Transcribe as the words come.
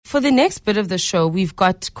for the next bit of the show, we've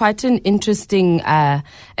got quite an interesting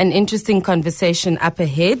conversation up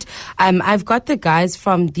ahead. I've got the guys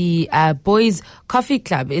from the Boys Coffee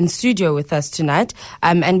Club in studio with us tonight,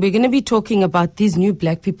 and we're going to be talking about these new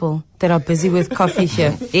black people that are busy with coffee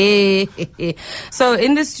here. So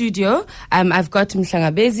in the studio, I've got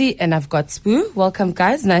Mhlangabezi and I've got Spoo. Welcome,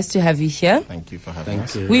 guys. Nice to have you here. Thank you for having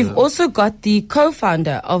us. We've also got the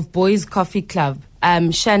co-founder of Boys Coffee Club,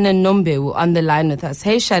 Shannon Nombewu, on the line with us.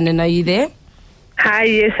 Hey, Shannon, are you there? Hi,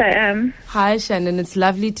 yes, I am. Hi, Shannon. It's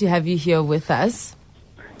lovely to have you here with us.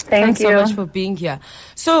 Thanks so much for being here.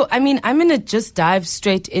 So, I'm going to just dive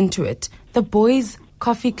straight into it. The Boys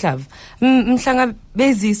Coffee Club.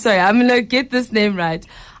 Mhlangabezi, sorry, I'm going to get this name right.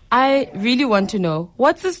 I really want to know,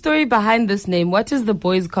 what's the story behind this name? What is the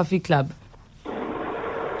Boys Coffee Club?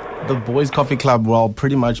 The Boys Coffee Club, well,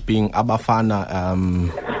 pretty much being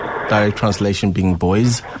Abafana, direct translation being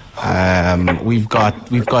boys. We've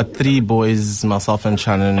got three boys, myself and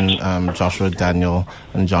Shannon, Joshua, Daniel,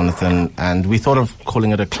 and Jonathan, and we thought of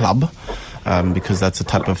calling it a club. Because that's the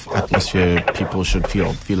type of atmosphere people should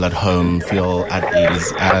feel at home, feel at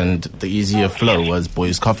ease, and the easier flow was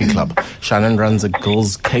Boys Coffee Club. Shannon runs a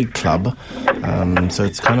girls' cake club, so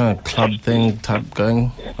it's kind of club thing type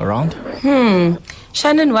going around.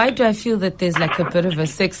 Shannon, why do I feel that there's like a bit of a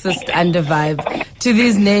sexist under vibe to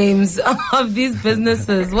these names of these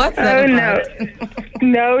businesses? What's that about?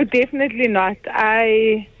 No, definitely not.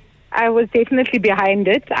 I was definitely behind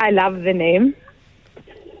it. I love the name.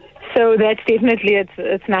 So that's definitely,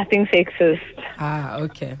 it's nothing sexist.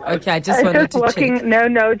 Okay. I just wanted to check.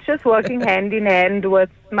 No, it's just working hand in hand with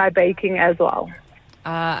my baking as well.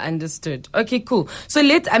 Understood. Okay, cool. So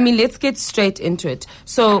let's get straight into it.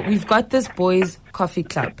 So we've got this Boys Coffee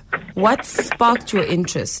Club. What sparked your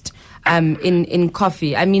interest in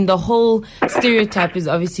coffee? I mean, the whole stereotype is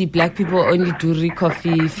obviously black people only do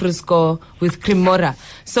coffee, frisco with cremora.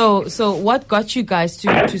 So what got you guys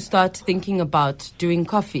to start thinking about doing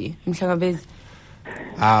coffee?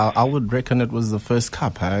 I would reckon it was the first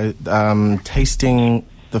cup. Tasting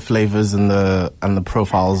the flavors and the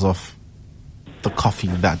profiles of the coffee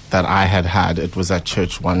that I had. It was at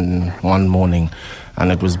church one morning,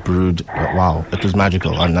 and it was brewed. Wow, it was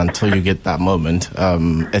magical. And until you get that moment,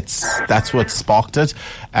 that's what sparked it.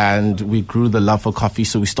 And we grew the love for coffee,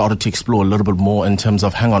 so we started to explore a little bit more in terms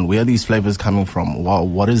of, hang on, where are these flavors coming from? Wow,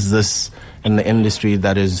 what is this in the industry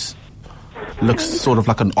that looks sort of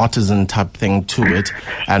like an artisan type thing to it,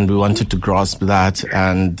 and we wanted to grasp that,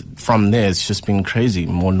 and from there it's just been crazy.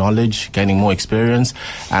 More knowledge, gaining more experience,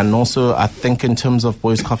 and also I think in terms of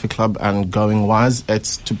Boys Coffee Club and going wise,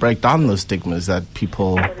 it's to break down those stigmas that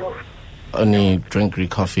people only drink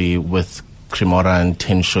coffee with cremora and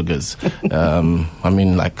 10 sugars. I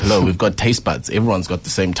mean, like, hello, we've got taste buds. Everyone's got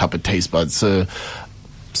the same type of taste buds, so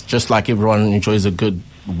it's just like everyone enjoys a good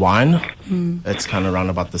wine, it's kind of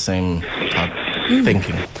around about the same type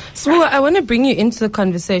thinking. So I want to bring you into the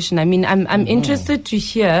conversation. I mean, I'm interested to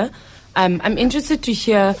hear. I'm interested to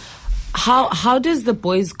hear how does the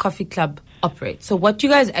Boys Coffee Club operate? So what do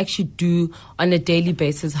you guys actually do on a daily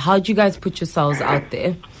basis? How do you guys put yourselves out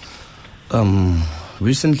there?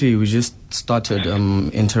 Recently, we just started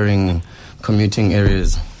entering commuting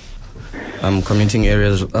areas. We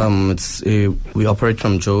operate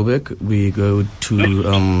from Joburg. We go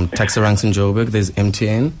to taxi ranks in Joburg. There's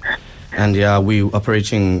MTN. And yeah, we're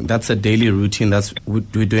operating, that's a daily routine that's what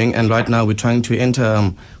we're doing. And right now we're trying to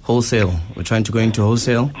enter wholesale. We're trying to go into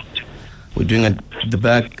wholesale. We're doing the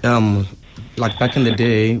back, like back in the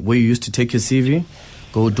day where you used to take your CV,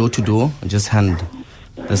 go door to door, and just hand.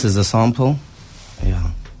 This is a sample.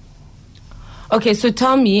 Yeah. Okay, so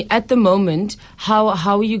tell me, at the moment, how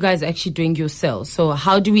are you guys actually doing your sales? So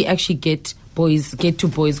how do we actually get to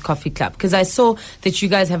Boys Coffee Club? Because I saw that you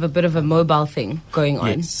guys have a bit of a mobile thing going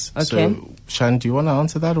on. Yes. Okay. So, Shan, do you want to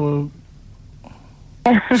answer that, or?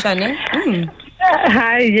 Shannon?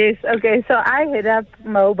 Hi, yes. Okay, so I head up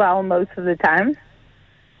mobile most of the time.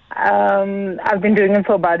 I've been doing it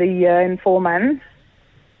for about a year and 4 months.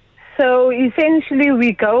 So essentially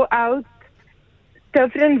we go out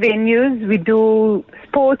different venues. We do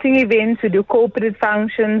sporting events, we do corporate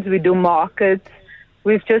functions, we do markets.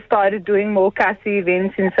 We've just started doing more Kasi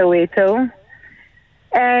events in Soweto.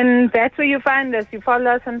 And that's where you find us. You follow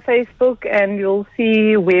us on Facebook and you'll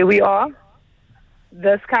see where we are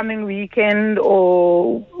this coming weekend,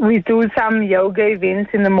 or we do some yoga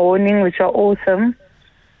events in the morning, which are awesome.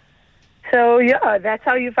 So, yeah, that's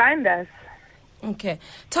how you find us. Okay.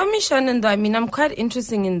 Tell me, Shannon, though, I mean, I'm quite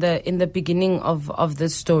interested in the beginning of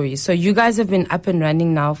this story. So you guys have been up and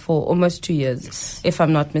running now for almost 2 years, yes, if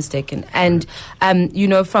I'm not mistaken. And, you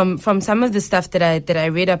know, from some of the stuff that I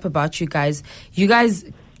read up about you guys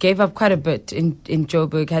gave up quite a bit in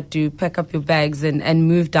Joburg, had to pack up your bags and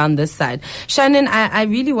move down this side. Shannon, I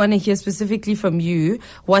really want to hear specifically from you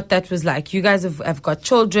what that was like. You guys have got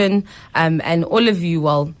children, and all of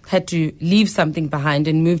you, had to leave something behind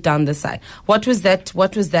and move down this side. What was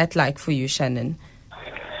that like for you, Shannon?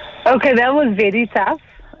 Okay, that was very tough.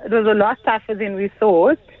 It was a lot tougher than we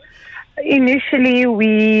thought. Initially,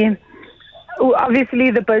 obviously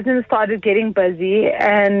the business started getting busy,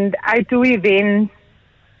 and I do events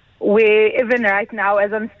where even right now,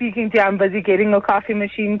 as I'm speaking to you, I'm busy getting a coffee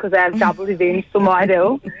machine because I have double events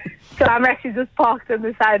tomorrow. So I'm actually just parked on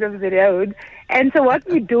the side of the road. And so what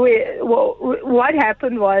we do, what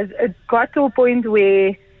happened was, it got to a point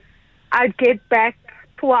where I'd get back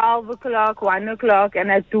 12 o'clock, 1 o'clock,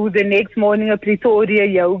 and I'd do the next morning a Pretoria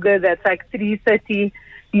yoga that's like 3:30,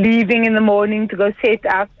 leaving in the morning to go set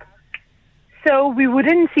up. So I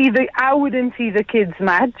wouldn't see the kids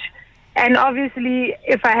much. And obviously,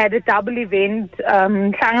 if I had a double event,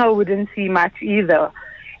 Hlanga wouldn't see much either.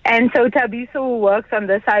 And so Thabiso, who works on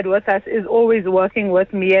this side with us, is always working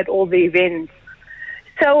with me at all the events.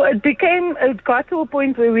 So it got to a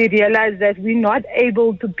point where we realized that we're not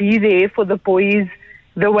able to be there for the boys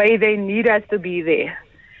the way they need us to be there.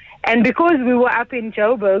 And because we were up in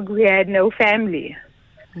Joburg, we had no family.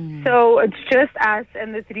 So it's just us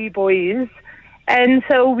and the 3 boys. And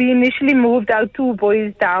so we initially moved our 2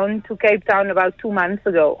 boys down to Cape Town about 2 months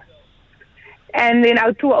ago. And then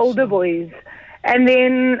our 2 older boys. And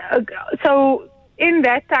then, so in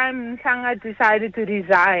that time, Hlanga decided to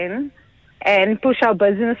resign and push our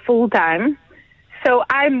business full time. So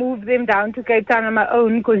I moved them down to Cape Town on my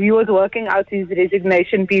own because he was working out his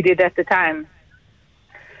resignation period at the time.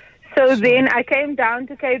 So then I came down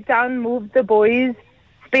to Cape Town, moved the boys,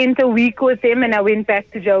 spent a week with them, and I went back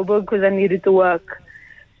to Joburg because I needed to work.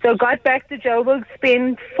 So got back to Joburg,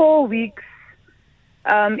 spent 4 weeks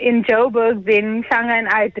in Joburg, then Hlanga and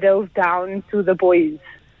I drove down to the boys.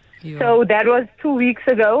 Yeah. So that was 2 weeks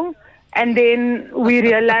ago, and then we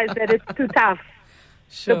realized that it's too tough.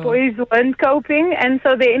 Sure. The boys weren't coping, and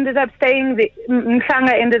so they ended up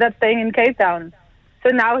Hlanga ended up staying in Cape Town. So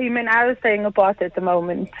now him and I are staying apart at the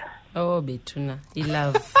moment. Oh, Betuna, he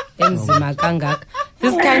love.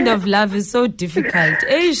 This kind of love is so difficult.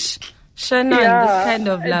 Ish, Shannon, this kind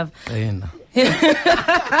of love.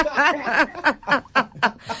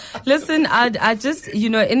 Listen, I just,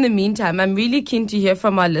 in the meantime, I'm really keen to hear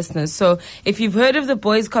from our listeners. So if you've heard of the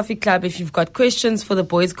Boys Coffee Club, if you've got questions for the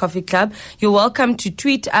Boys Coffee Club, you're welcome to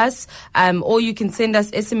tweet us, or you can send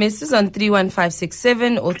us SMSs on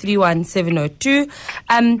 31567 or 31702.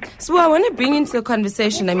 So I want to bring into the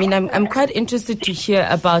conversation, I mean, I'm quite interested to hear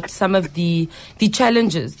about some of the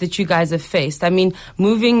challenges that you guys have faced. I mean,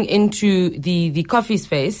 moving into the coffee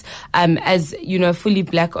space, as, a fully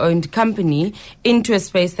black-owned company into a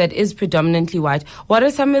space that is predominantly white. What are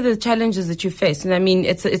some of the challenges that you face? And I mean,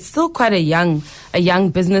 it's still quite a young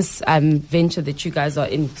business venture that you guys are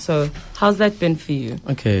in. So how's that been for you?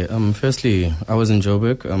 Okay, firstly, I was in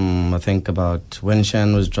Joburg. I think about when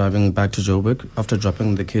Shan was driving back to Joburg after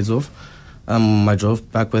dropping the kids off. I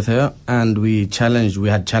drove back with her, and we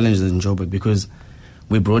had challenges in Joburg because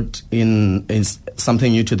we brought in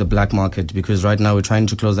something new to the black market, because right now we're trying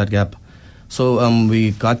to close that gap. So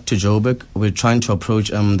we got to Joburg. We're trying to approach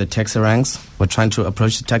the Texarangs.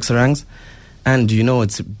 And,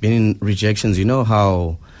 it's been rejections. You know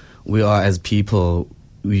how we are as people.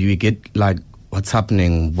 We get like, what's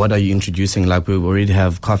happening? What are you introducing? Like, we already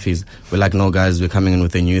have coffees. We're like, no, guys, we're coming in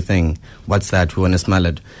with a new thing. What's that? We want to smell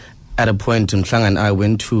it. At a point, Hlanga and I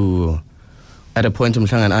went to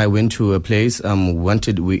a place,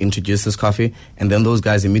 we introduced this coffee, and then those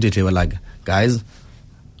guys immediately were like, guys,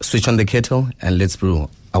 switch on the kettle and let's brew.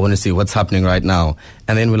 I want to see what's happening right now.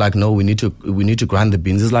 And then we're like, no, we need to grind the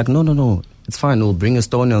beans. It's like, no, it's fine. We'll bring a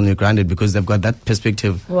stone and you grind it, because they've got that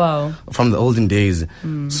perspective. Wow. From the olden days.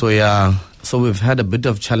 So we've had a bit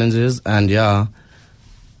of challenges, and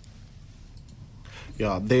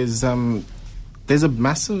there's a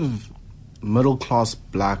massive middle class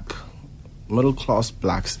blacks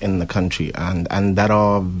in the country, and that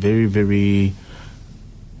are very, very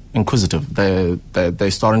inquisitive.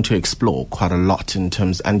 They're starting to explore quite a lot in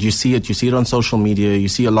terms, and you see it on social media. You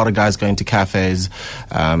see a lot of guys going to cafes.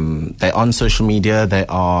 They're on social media. They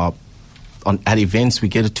are at events. We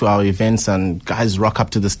get it to our events, and guys rock up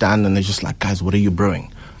to the stand, and they're just like, guys, what are you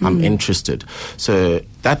brewing? I'm interested. So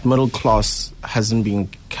that middle class hasn't been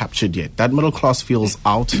captured yet. That middle class feels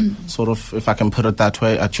out, sort of, if I can put it that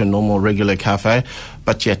way, at your normal regular cafe,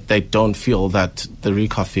 but yet they don't feel that the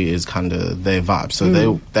ReCoffee is kind of their vibe.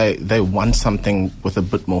 So they want something with a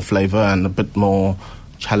bit more flavor and a bit more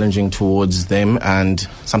challenging towards them, and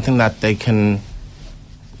something that they can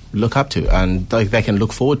look up to and they can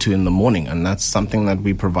look forward to in the morning, and that's something that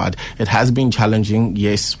we provide. It has been challenging.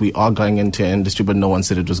 Yes, we are going into an industry, but no one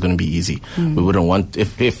said it was going to be easy. We wouldn't want,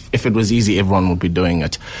 if it was easy, everyone would be doing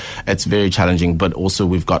it. It's very challenging, but also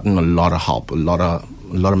we've gotten a lot of help, a lot of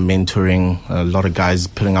mentoring, a lot of guys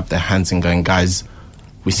putting up their hands and going, guys,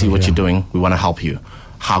 we see what you're doing, we want to help you.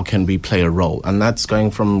 How can we play a role? And that's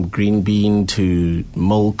going from green bean to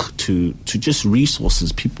milk to just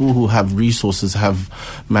resources. People who have resources have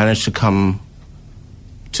managed to come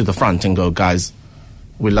to the front and go, guys,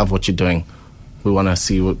 we love what you're doing. We want to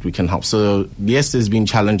see what we can help. So yes, there's been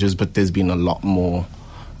challenges, but there's been a lot more.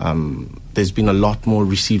 There's been a lot more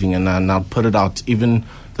receiving, and I'll put it out. Even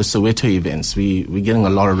the Soweto events, we're getting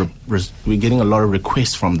a lot of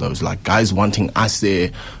requests from those, like guys wanting us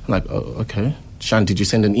there. I'm like, oh, okay. Shan, did you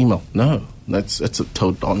send an email? No, it's a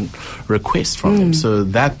total request from them. So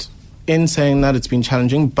that, in saying that, it's been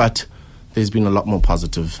challenging, but there's been a lot more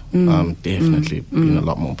positive. Definitely been a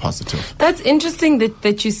lot more positive. That's interesting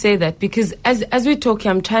that you say that, because as we're talking,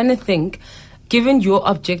 I'm trying to think, given your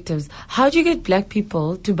objectives, how do you get black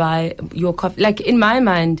people to buy your coffee? Like, in my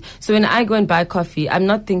mind, so when I go and buy coffee, I'm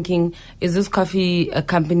not thinking, is this coffee a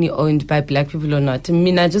company owned by black people or not? I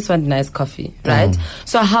mean, I just want nice coffee, right?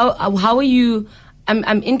 So how are you,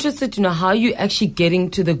 I'm interested to know how you actually getting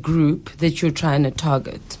to the group that you're trying to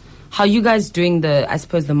target. How you guys doing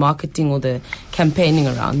the marketing or the campaigning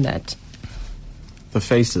around that? The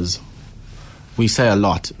faces. We say a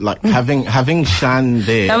lot, like having Shan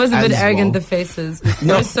there. That was a bit arrogant. Well. The faces.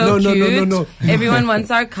 They're so cute. No. Everyone wants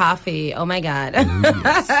our coffee. Oh my god.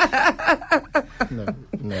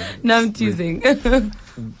 No, I'm teasing.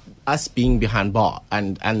 Us being behind bar,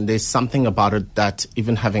 and there's something about it that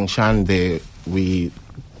even having Shan there, we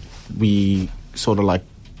sort of like,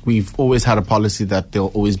 we've always had a policy that there'll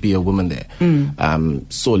always be a woman there,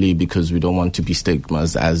 solely because we don't want to be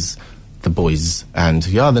stigmas as the boys. And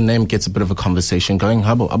the name gets a bit of a conversation going.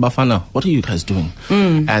 Habo, Abafana, what are you guys doing?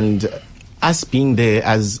 And us being there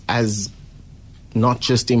as not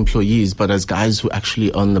just employees, but as guys who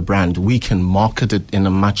actually own the brand, we can market it in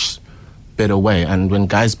a much better way. And when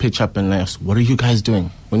guys pitch up and they ask, what are you guys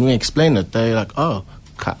doing? When we explain it, they're like, oh,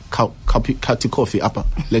 cut your coffee up.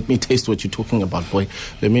 Let me taste what you're talking about, boy.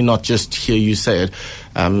 Let me not just hear you say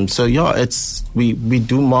it. So it's we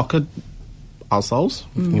do market ourselves,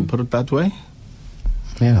 if you can put it that way.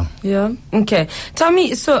 Yeah. Okay. Tell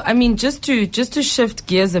me, so I mean, just to shift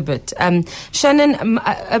gears a bit, Shannon,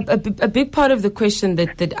 a big part of the question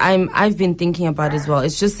that I've been thinking about as well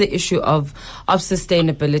is just the issue of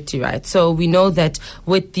sustainability, right? So we know that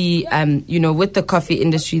with the with the coffee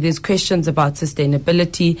industry, there's questions about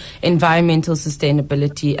sustainability, environmental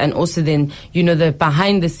sustainability, and also then the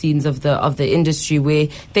behind the scenes of the industry, where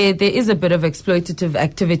there is a bit of exploitative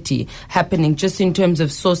activity happening just in terms of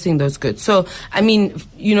sourcing those goods. So I mean,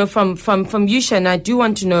 from you, Shan, I do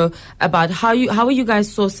want to know about how are you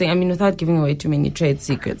guys sourcing? I mean, without giving away too many trade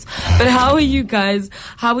secrets, but how are you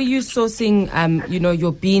sourcing,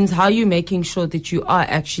 your beans? How are you making sure that you are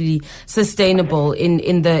actually sustainable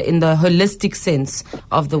in the holistic sense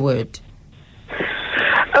of the word?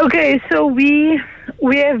 Okay, so we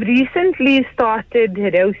have recently started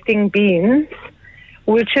roasting beans,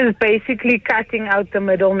 which is basically cutting out the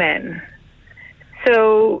middleman.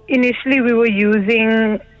 So initially we were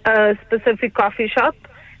using a specific coffee shop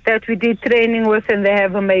that we did training with, and they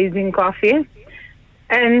have amazing coffee.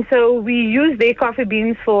 And so we used their coffee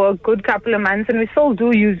beans for a good couple of months, and we still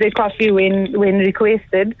do use their coffee when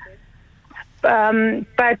requested.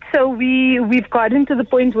 But so we've gotten to the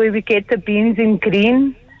point where we get the beans in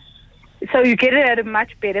green. So you get it at a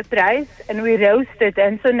much better price, and we roast it.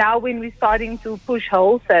 And so now when we're starting to push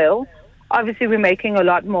wholesale, obviously we're making a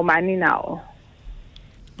lot more money now.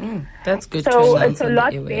 That's good. So it's a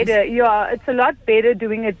lot better. Yeah, it's a lot better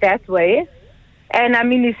doing it that way. And I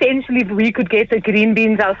mean, essentially, if we could get the green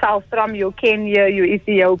beans ourselves from your Kenya, your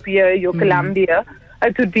Ethiopia, your Colombia,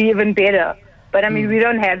 it would be even better. But I mean, we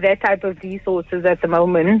don't have that type of resources at the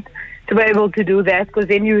moment to be able to do that, because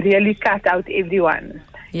then you really cut out everyone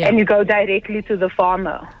and you go directly to the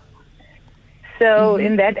farmer. So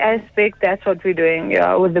in that aspect, that's what we're doing,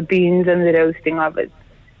 with the beans and the roasting of it.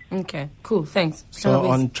 Okay, cool, thanks. So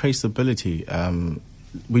on traceability,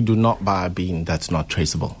 we do not buy a bean that's not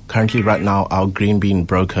traceable. Currently, right now, our green bean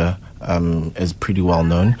broker is pretty well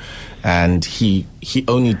known, and he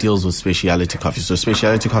only deals with specialty coffee. So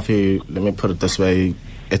specialty coffee, let me put it this way,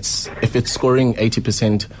 if it's scoring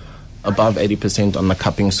 80%, above 80% on the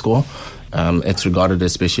cupping score, it's regarded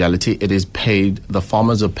as specialty. It is paid, the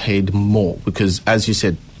farmers are paid more because, as you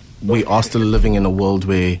said, we are still living in a world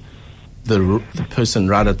where the person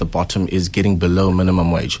right at the bottom is getting below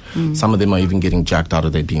minimum wage. Some of them are even getting jacked out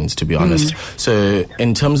of their beans, to be honest. So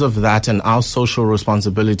in terms of that, and our social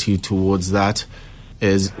responsibility towards that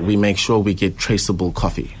is we make sure we get traceable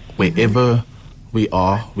coffee. Wherever we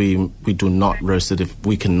are, we do not roast it if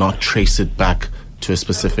we cannot trace it back to a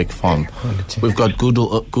specific farm. We've got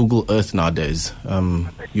Google Earth nowadays.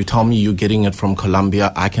 You tell me you're getting it from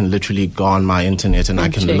Colombia, I can literally go on my internet and I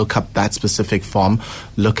can look up that specific farm,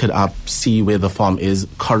 look it up, see where the farm is,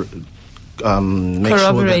 make sure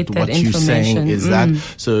that what you're saying is that.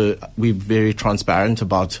 So we're very transparent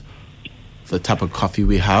about the type of coffee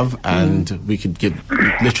we have, and we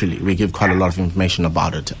give quite a lot of information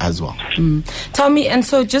about it as well. Tell me, and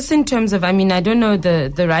so just in terms of, I mean, I don't know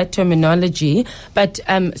the right terminology, but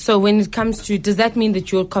so when it comes to, does that mean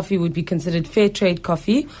that your coffee would be considered fair trade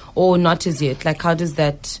coffee or not as yet? Like, how does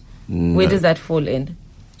that, where does that fall in?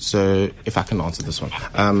 So if I can answer this one.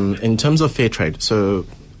 In terms of fair trade, so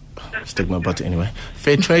stigma, but anyway,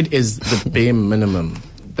 fair trade is the bare minimum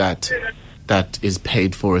that is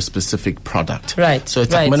paid for a specific product. Right. So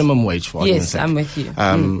it's like minimum wage for argument's sake. Yes, I'm with you.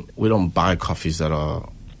 We don't buy coffees that are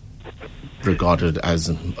regarded as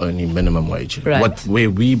only minimum wage. Right. Where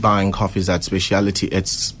we buying coffees at speciality,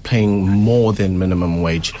 it's paying more than minimum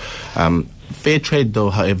wage. Fair trade, though,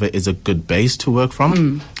 however, is a good base to work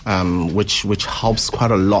from, which helps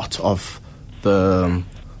quite a lot of the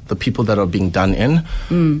people that are being done in.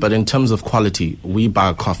 But in terms of quality, we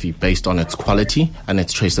buy coffee based on its quality and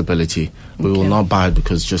its traceability. We will not buy it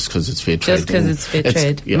just because it's fair trade. Just because it's fair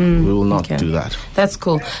trade. Yeah, we will not do that. That's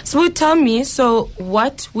cool. So tell me, so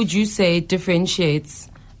what would you say differentiates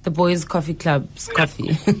the Boys Coffee Club's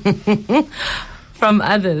coffee from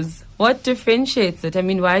others? What differentiates it? I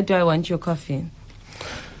mean, why do I want your coffee?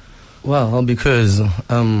 Well, because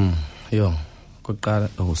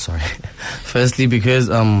firstly, because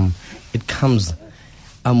it comes,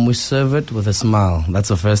 we serve it with a smile. That's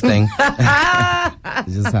the first thing.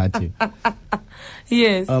 Just had to.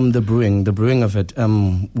 Yes. The brewing of it.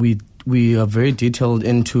 We are very detailed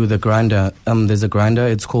into the grinder. There's a grinder.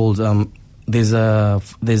 It's called there's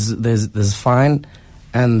fine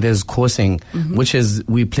and there's coursing, which is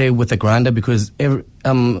we play with the grinder because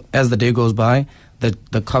as the day goes by,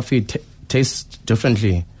 the coffee tastes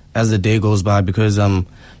differently as the day goes by, because you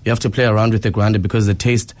have to play around with the grinder because the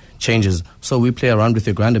taste changes. So we play around with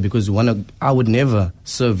the grinder because I would never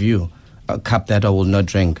serve you a cup that I will not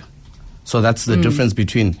drink. So that's the difference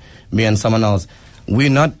between me and someone else. We're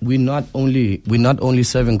not only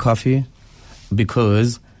serving coffee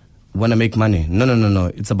because we want to make money.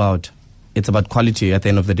 No. It's about quality at the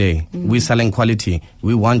end of the day. We're selling quality.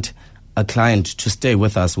 We want a client to stay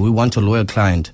with us. We want a loyal client.